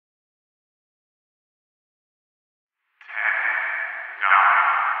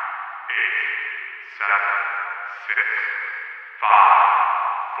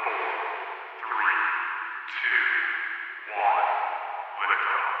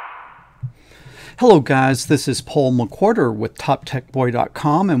Hello guys, this is Paul McWhorter with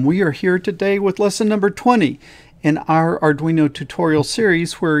TopTechBoy.com, and we are here today with lesson number 20 in our Arduino tutorial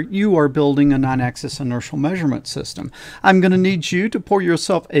series where you are building a 9-axis inertial measurement system. I'm going to need you to pour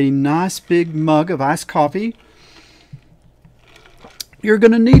yourself a nice big mug of iced coffee. You're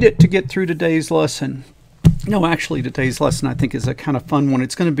going to need it to get through today's lesson. No, actually today's lesson I think is a kind of fun one.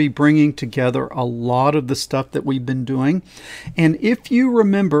 It's going to be bringing together a lot of the stuff that we've been doing. And if you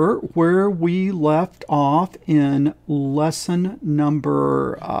remember where we left off in lesson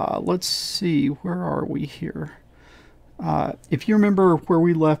number, let's see, where are we here? If you remember where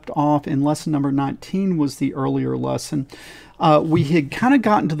we left off in lesson number 19 was the earlier lesson. We had kind of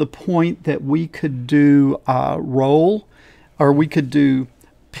gotten to the point that we could do roll, or we could do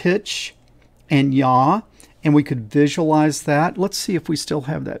pitch and yaw. And we could visualize that. Let's see if we still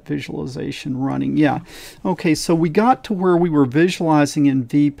have that visualization running. Yeah. Okay, so we got to where we were visualizing in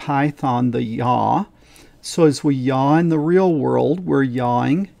Vpython the yaw. So as we yaw in the real world, we're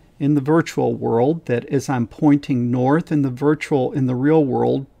yawing in the virtual world. That as I'm pointing north in the real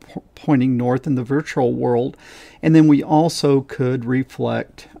world, pointing north in the virtual world. And then we also could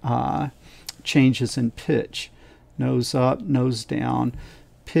reflect changes in pitch. Nose up, nose down.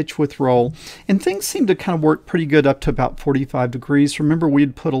 Pitch with roll, and things seem to kind of work pretty good up to about 45 degrees. Remember,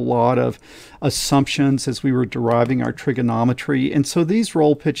 we'd put a lot of assumptions as we were deriving our trigonometry, and so these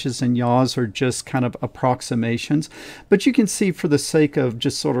roll, pitches, and yaws are just kind of approximations, but you can see for the sake of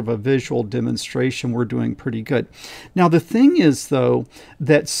just sort of a visual demonstration, we're doing pretty good. Now the thing is though,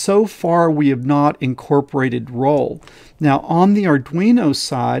 that so far we have not incorporated roll. Now on the Arduino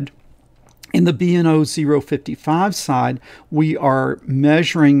side, in the B&O 055 side, we are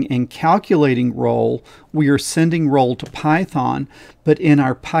measuring and calculating roll. We are sending roll to Python, but in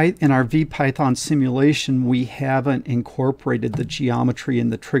our Vpython simulation, we haven't incorporated the geometry and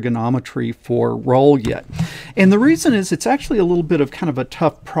the trigonometry for roll yet. And the reason is it's actually a little bit of kind of a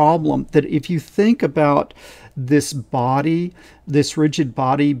tough problem that if you think about this body, this rigid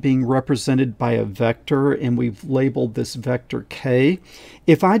body being represented by a vector, and we've labeled this vector k.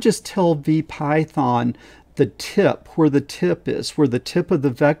 If I just tell Vpython the tip, where the tip is, where the tip of the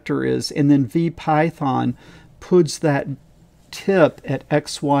vector is, and then Vpython puts that tip at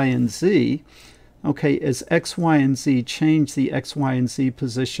x, y, and z, okay, as x, y, and z change, the x, y, and z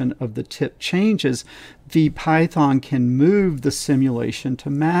position of the tip changes, Vpython can move the simulation to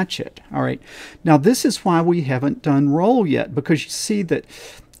match it. All right, now this is why we haven't done roll yet, because you see that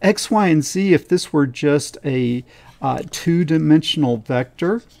x, y, and z, if this were just a two-dimensional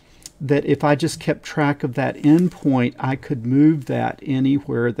vector, that if I just kept track of that endpoint, I could move that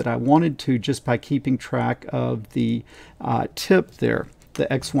anywhere that I wanted to just by keeping track of the tip there,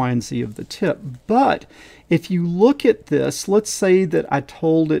 the x, y, and z of the tip. But if you look at this, let's say that I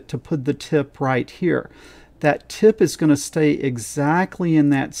told it to put the tip right here. That tip is going to stay exactly in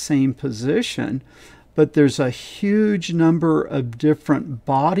that same position, but there's a huge number of different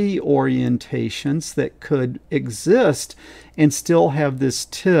body orientations that could exist and still have this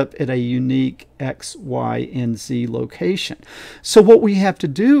tip at a unique X, Y, and Z location. So what we have to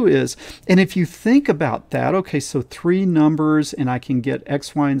do is, and if you think about that, okay, so 3 numbers and I can get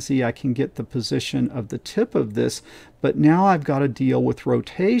X, Y, and Z, I can get the position of the tip of this, but now I've got to deal with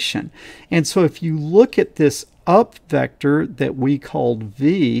rotation. And so if you look at this up vector that we called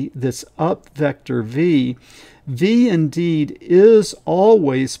V, this up vector V, V indeed is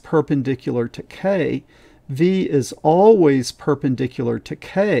always perpendicular to K. V is always perpendicular to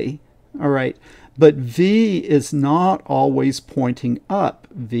K, all right, but V is not always pointing up.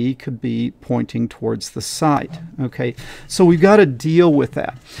 V could be pointing towards the side, okay? So we've got to deal with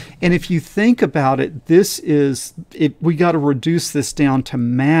that. And if you think about it, we got to reduce this down to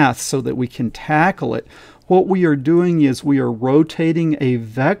math so that we can tackle it. What we are doing is we are rotating a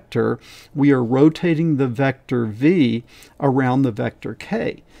vector. We are rotating the vector V around the vector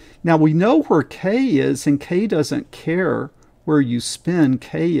K. Now we know where K is, and K doesn't care where you spin.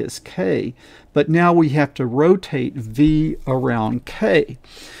 K is K. But now we have to rotate V around K.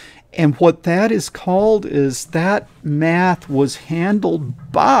 And what that is called is that math was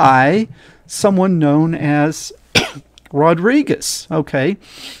handled by someone known as Rodriguez, okay?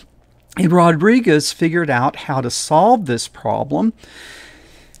 And Rodriguez figured out how to solve this problem.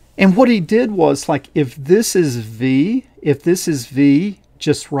 And what he did was, like, if this is V,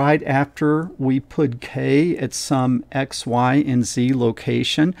 just right after we put K at some X, Y, and Z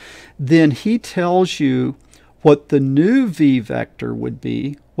location, then he tells you what the new v vector would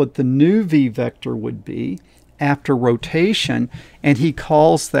be, after rotation, and he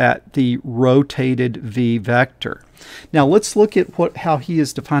calls that the rotated v vector. Now let's look at how he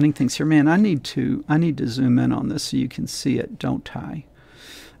is defining things here. Man, I need to zoom in on this so you can see it, don't I?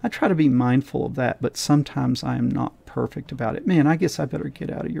 I try to be mindful of that, but sometimes I am not perfect about it. Man, I guess I better get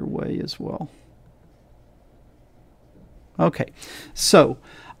out of your way as well. Okay, so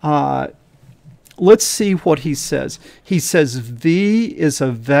let's see what he says. He says v is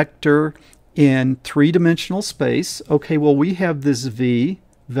a vector in three-dimensional space. Okay, well, we have this v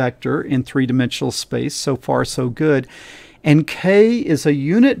vector in three-dimensional space. So far, so good. And k is a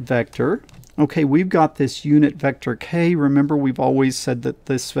unit vector. Okay, we've got this unit vector k. Remember, we've always said that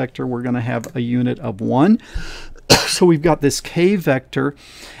this vector, we're going to have a unit of 1. So we've got this k vector,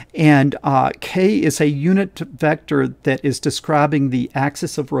 and k is a unit vector that is describing the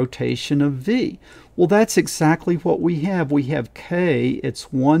axis of rotation of v. Well, that's exactly what we have. We have k,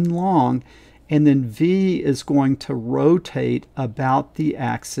 it's 1 long, and then v is going to rotate about the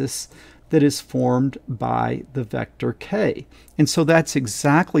axis that is formed by the vector k. And so that's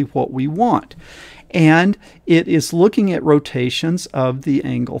exactly what we want. And it is looking at rotations of the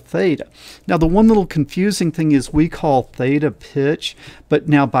angle theta. Now, the one little confusing thing is we call theta pitch, but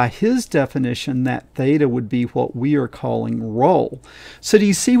now by his definition, that theta would be what we are calling roll. So do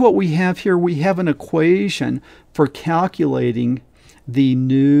you see what we have here? We have an equation for calculating the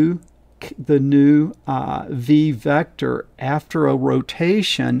new v vector after a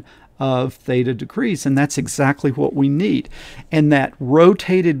rotation of theta degrees, and that's exactly what we need. And that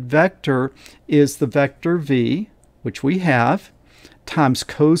rotated vector is the vector v, which we have, times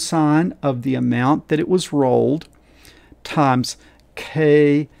cosine of the amount that it was rolled, times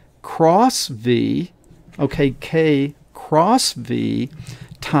k cross v, okay, k cross v,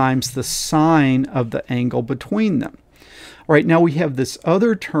 times the sine of the angle between them. All right, now we have this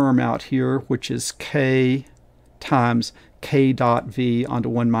other term out here, which is k times k dot v onto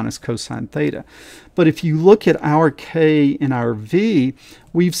 1 minus cosine theta. But if you look at our k and our v,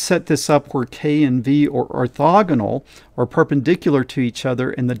 we've set this up where k and v are orthogonal or perpendicular to each other,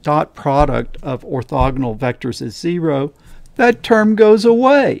 and the dot product of orthogonal vectors is 0. That term goes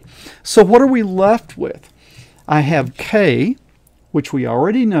away. So what are we left with? I have k, which we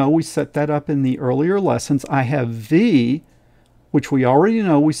already know. We set that up in the earlier lessons. I have v, which we already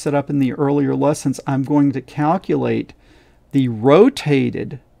know. We set up in the earlier lessons. I'm going to calculate the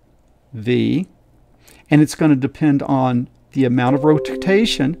rotated v, and it's going to depend on the amount of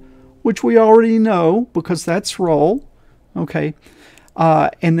rotation, which we already know because that's roll, okay?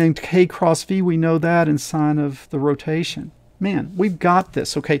 And then k cross v, we know that, and sine of the rotation. Man, we've got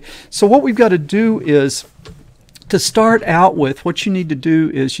this, okay? So what we've got to do is, to start out with, what you need to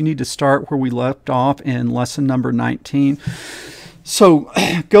do is you need to start where we left off in lesson number 19. So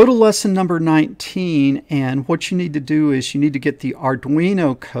go to lesson number 19, and what you need to do is you need to get the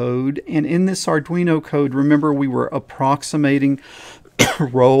Arduino code. And in this Arduino code, remember, we were approximating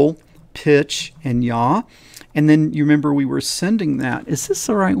roll, pitch, and yaw. And then you remember we were sending that. Is this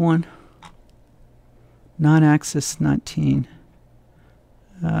the right one? Non-axis 19.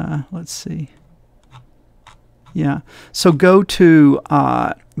 Let's see. Yeah. So go to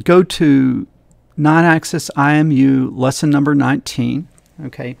non-axis IMU lesson number 19,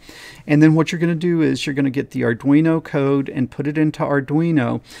 okay? And then what you're going to do is you're going to get the Arduino code and put it into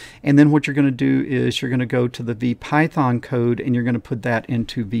Arduino, and then what you're going to do is you're going to go to the Vpython code and you're going to put that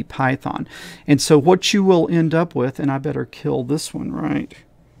into Vpython. And so what you will end up with, and I better kill this one, right?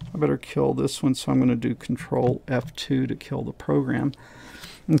 I better kill this one, so I'm going to do Control F2 to kill the program.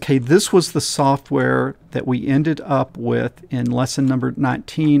 Okay, this was the software that we ended up with in lesson number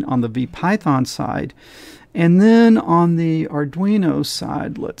 19 on the Vpython side. And then on the Arduino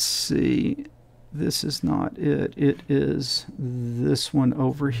side, let's see, this is not it. It is this one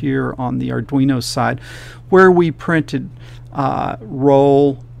over here on the Arduino side, where we printed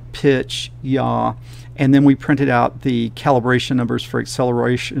roll, pitch, yaw, and then we printed out the calibration numbers for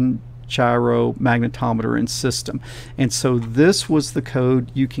acceleration, gyro, magnetometer, and system. And so this was the code.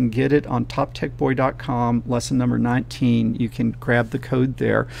 You can get it on toptechboy.com, lesson number 19. You can grab the code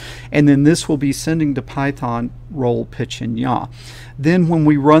there. And then this will be sending to Python roll, pitch, and yaw. Then when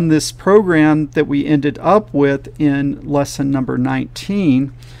we run this program that we ended up with in lesson number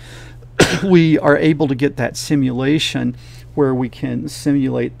 19, we are able to get that simulation where we can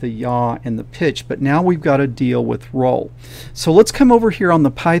simulate the yaw and the pitch, but now we've got to deal with roll. So let's come over here on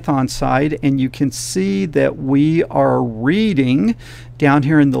the Python side, and you can see that we are reading down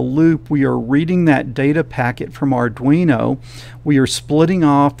here in the loop. We are reading that data packet from Arduino. We are splitting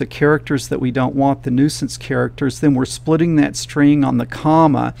off the characters that we don't want, the nuisance characters, then we're splitting that string on the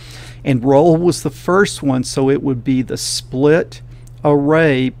comma, and roll was the first one, so it would be the split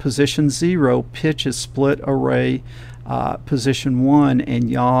array position 0, pitch is split array position 1,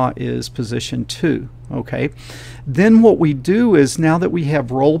 and yaw is position 2. Okay, then what we do is, now that we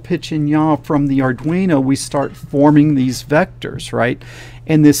have roll, pitch, and yaw from the Arduino, we start forming these vectors, right?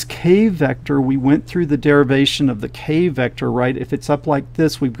 And this k vector, we went through the derivation of the k vector, right? If it's up like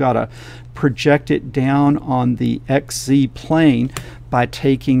this, we've got to project it down on the xz plane by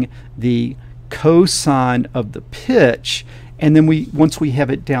taking the cosine of the pitch, and then once we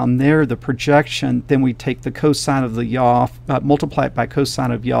have it down there, the projection, then we take the cosine of the yaw, multiply it by cosine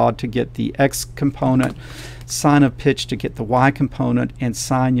of yaw to get the x component, sine of pitch to get the y component, and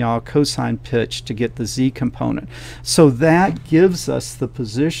sine yaw cosine pitch to get the z component. So that gives us the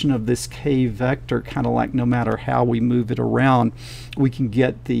position of this k vector, kind of like no matter how we move it around, we can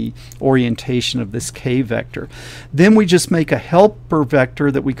get the orientation of this k vector. Then we just make a helper vector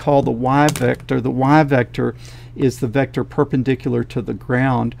that we call the y vector. The y vector is the vector perpendicular to the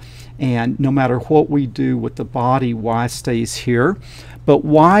ground, and no matter what we do with the body, y stays here. But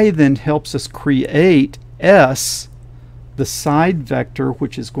y then helps us create s, the side vector,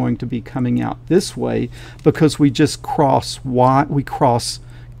 which is going to be coming out this way, because we just cross y, we cross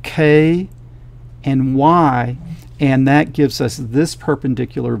k and y, and that gives us this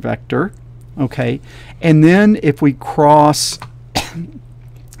perpendicular vector. Okay, and then if we cross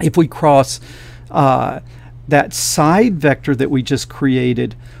that side vector that we just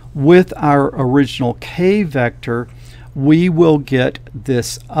created with our original k vector, we will get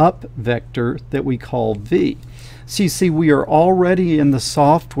this up vector that we call v. So you see, we are already in the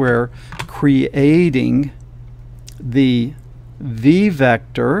software creating the v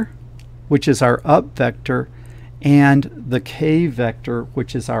vector, which is our up vector, and the k vector,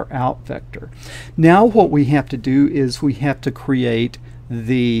 which is our out vector. Now what we have to do is we have to create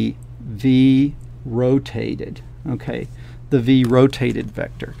the v rotated, okay, the v rotated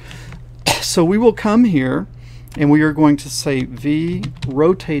vector. So we will come here and we are going to say v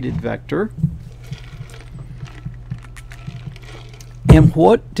rotated vector. And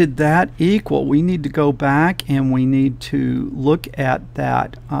what did that equal? We need to go back and we need to look at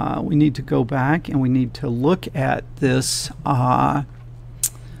that. We need to go back and we need to look at this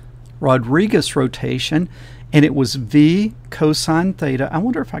Rodriguez rotation, and it was v cosine theta. I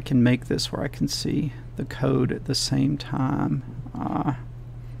wonder if I can make this where I can see the code at the same time.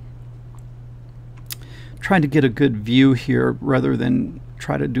 Trying to get a good view here rather than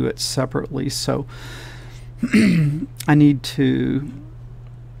try to do it separately. So I need to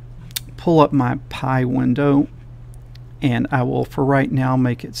pull up my Pi window, and I will for right now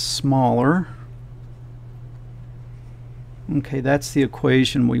make it smaller. Okay, that's the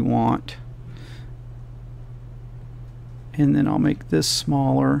equation we want. And then I'll make this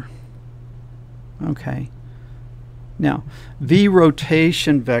smaller. Okay. Now, v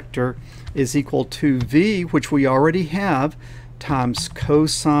rotation vector is equal to v, which we already have, times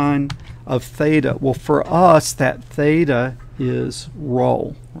cosine of theta. Well, for us, that theta is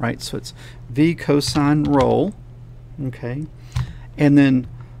roll, right? So it's v cosine roll, okay? And then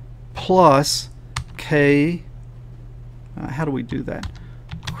plus k, how do we do that?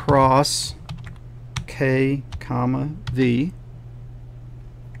 Cross k comma v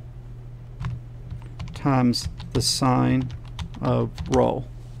times the sine of roll.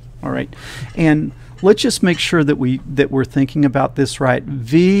 All right, and let's just make sure that we're thinking about this right.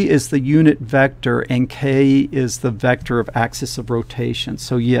 V is the unit vector and k is the vector of axis of rotation.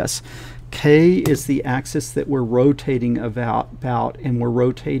 So yes, k is the axis that we're rotating about, and we're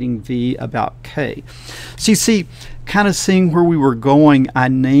rotating v about k. So you see, kind of seeing where we were going, I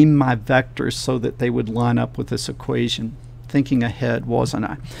named my vectors so that they would line up with this equation. Thinking ahead, wasn't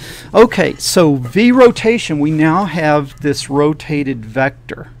I? Okay, so v rotation, we now have this rotated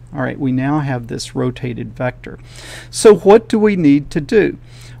vector. All right, we now have this rotated vector. So what do we need to do?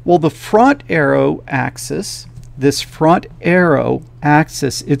 Well, the front arrow axis, this front arrow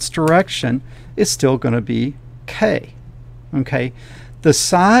axis, its direction is still going to be k. Okay, the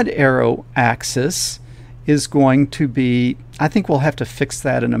side arrow axis is going to be, I think we'll have to fix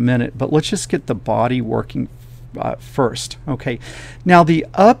that in a minute, but let's just get the body working first. Okay, now the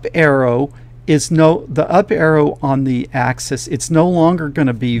up arrow is the up arrow on the axis, it's no longer going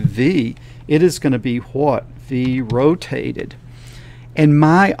to be v, it is going to be what? V rotated. And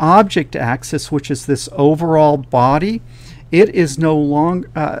my object axis, which is this overall body, it is no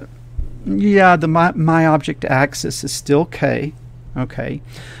longer, my object axis is still K, okay,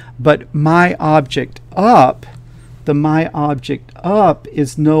 but my object up,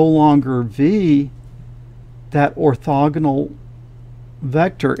 is no longer V. That orthogonal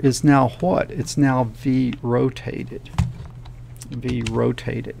vector is now what? It's now V rotated. V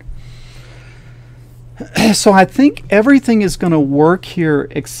rotated. So I think everything is going to work here,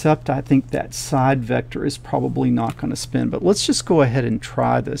 except I think that side vector is probably not going to spin. But let's just go ahead and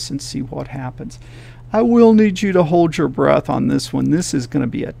try this and see what happens. I will need you to hold your breath on this one. This is going to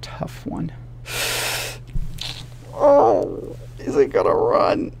be a tough one. Oh, is it going to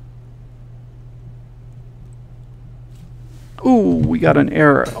run? Ooh, we got an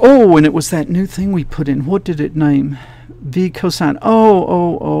error. Oh, and it was that new thing we put in. What did it name? V cosine.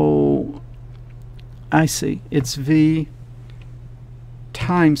 Oh. I see. It's V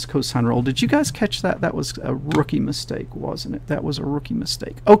times cosine roll. Did you guys catch that? That was a rookie mistake, wasn't it? That was a rookie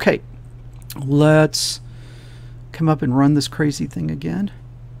mistake. Okay, let's come up and run this crazy thing again.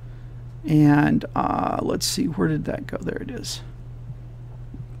 And let's see, where did that go? There it is.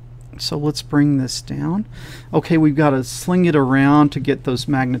 So let's bring this down. Okay, we've got to sling it around to get those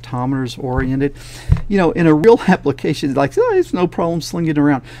magnetometers oriented. You know, in a real application, like, oh, it's no problem slinging it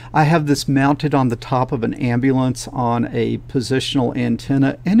around. I have this mounted on the top of an ambulance on a positional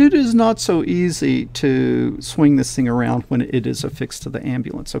antenna, and it is not so easy to swing this thing around when it is affixed to the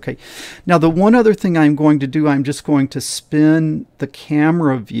ambulance. Okay, now the one other thing I'm going to do, I'm just going to spin the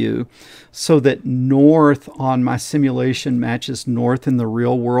camera view so that north on my simulation matches north in the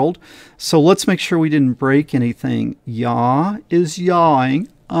real world. So let's make sure we didn't break anything. Yaw is yawing.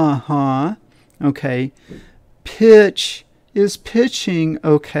 Okay. Pitch is pitching.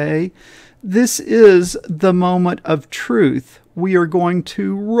 Okay. This is the moment of truth. We are going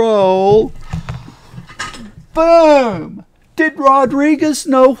to roll. Boom! Did Rodriguez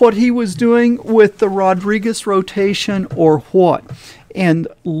know what he was doing with the Rodriguez rotation or what? And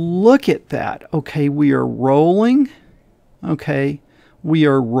look at that. Okay, we are rolling. Okay, we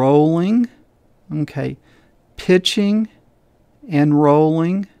are rolling. Okay, pitching and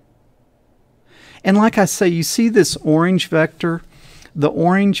rolling. And like I say, you see this orange vector? The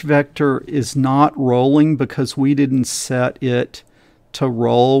orange vector is not rolling because we didn't set it to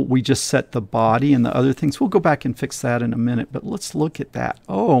roll. We just set the body and the other things. We'll go back and fix that in a minute, but let's look at that.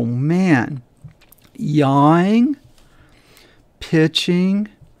 Oh man, yawing, pitching,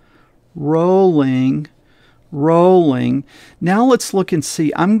 rolling, rolling. Now let's look and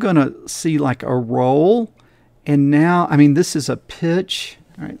see. I'm going to see like a roll, and now, I mean, this is a pitch.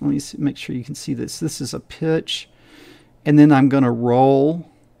 All right, let me see, make sure you can see this. This is a pitch, and then I'm going to roll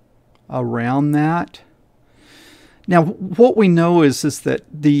around that. Now, what we know is that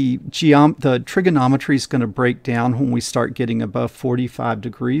the trigonometry is going to break down when we start getting above 45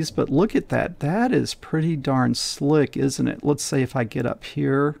 degrees. But look at that. That is pretty darn slick, isn't it? Let's say if I get up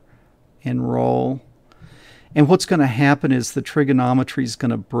here and roll. And what's going to happen is the trigonometry is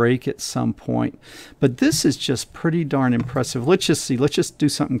going to break at some point. But this is just pretty darn impressive. Let's just see. Let's just do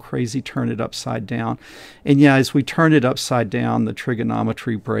something crazy, turn it upside down. And yeah, as we turn it upside down, the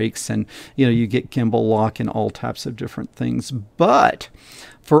trigonometry breaks, and you know, you get gimbal lock and all types of different things. But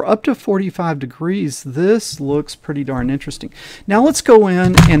for up to 45 degrees, this looks pretty darn interesting. Now let's go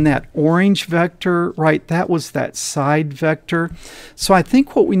in, and that orange vector, right, that was that side vector. So I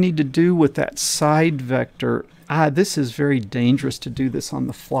think what we need to do with that side vector, this is very dangerous to do this on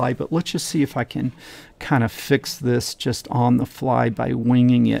the fly, but let's just see if I can kind of fix this just on the fly by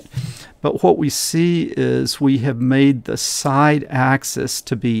winging it. But what we see is we have made the side axis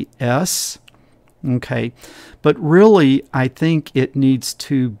to be S. Okay, but really I think it needs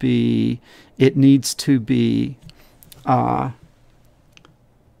to be the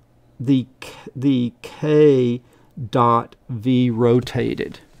K dot V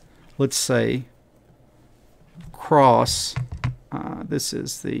rotated. Let's say cross, this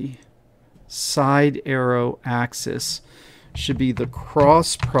is the side arrow axis, should be the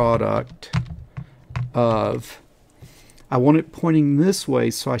cross product of, I want it pointing this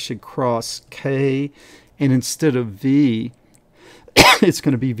way, so I should cross K, and instead of V, it's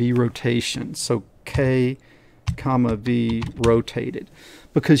going to be V rotation. So K, comma, V rotated.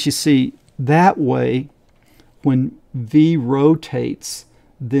 Because you see, that way, when V rotates,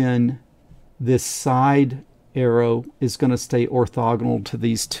 then this side arrow is going to stay orthogonal to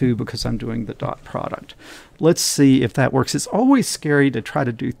these two because I'm doing the dot product. Let's see if that works. It's always scary to try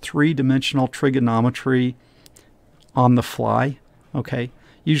to do three-dimensional trigonometry on the fly. Okay,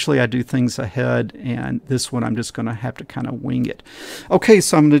 Usually I do things ahead, and this one I'm just going to have to kind of wing it. Okay,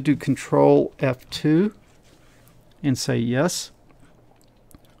 so I'm going to do Control F2 and say yes.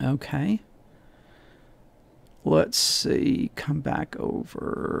 Okay. Let's see, come back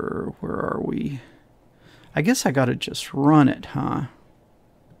over. Where are we? I guess I got to just run it, huh?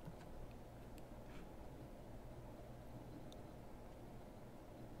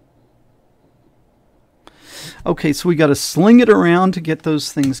 Okay, so we got to sling it around to get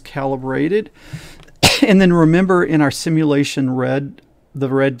those things calibrated. And then remember, in our simulation the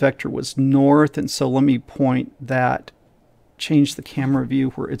red vector was north, and so let me point that, change the camera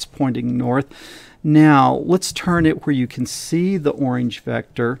view where it's pointing north. Now, let's turn it where you can see the orange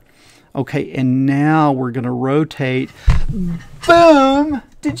vector. Okay, and now we're going to rotate. Boom!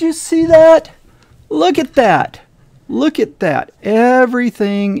 Did you see that? Look at that. Look at that.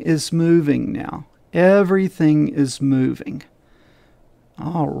 Everything is moving now. Everything is moving.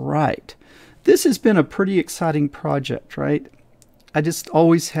 All right. This has been a pretty exciting project, right? I just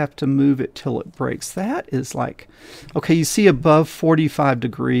always have to move it till it breaks. That is like, okay, you see above 45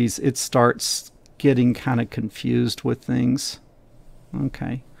 degrees, it starts getting kind of confused with things.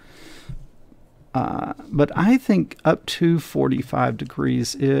 Okay. But I think up to 45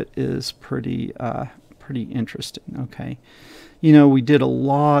 degrees, it is pretty interesting. Okay. You know, we did a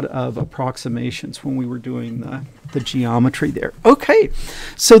lot of approximations when we were doing the geometry there. Okay,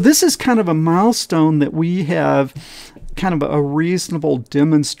 so this is kind of a milestone that we have kind of a reasonable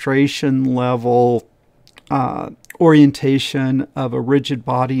demonstration level orientation of a rigid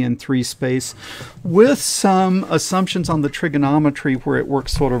body in 3 space with some assumptions on the trigonometry where it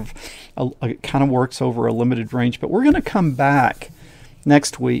works sort of, it kind of works over a limited range. But we're going to come back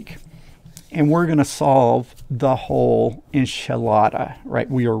next week and we're going to solve the whole enchilada, right?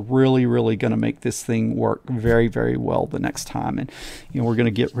 We are really, really going to make this thing work very, very well the next time. And, you know, we're going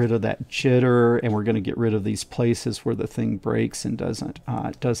to get rid of that jitter, and we're going to get rid of these places where the thing breaks and doesn't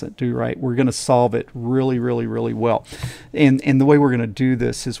do right. We're going to solve it really, really, really well. And the way we're going to do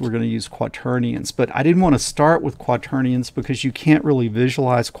this is we're going to use quaternions. But I didn't want to start with quaternions because you can't really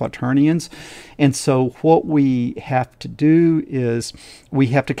visualize quaternions. And so what we have to do is we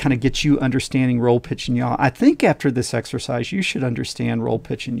have to kind of get you understanding roll, pitch, and yaw. I think after this exercise, you should understand roll,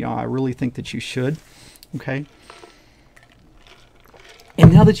 pitch, and yaw. I really think that you should. Okay.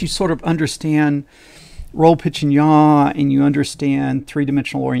 And now that you sort of understand roll, pitch, and yaw, and you understand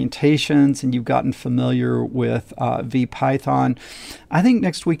three-dimensional orientations, and you've gotten familiar with Vpython, I think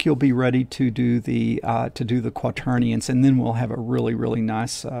next week you'll be ready to do the quaternions, and then we'll have a really, really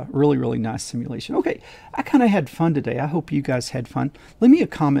nice simulation. Okay, I kind of had fun today. I hope you guys had fun. Leave me a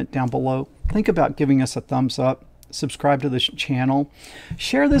comment down below. Think about giving us a thumbs up. Subscribe to this channel.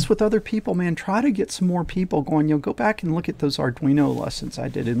 Share this with other people, man. Try to get some more people going. You'll go back and look at those Arduino lessons I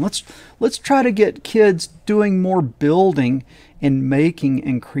did, and let's try to get kids doing more building and making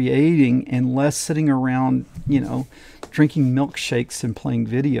and creating, and less sitting around, you know, drinking milkshakes and playing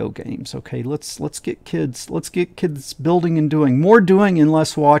video games. Okay, let's get kids building and doing more, doing and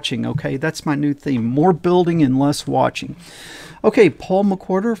less watching. Okay, that's my new theme: more building and less watching. Okay, Paul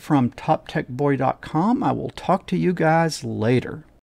McWhorter from TopTechBoy.com. I will talk to you guys later.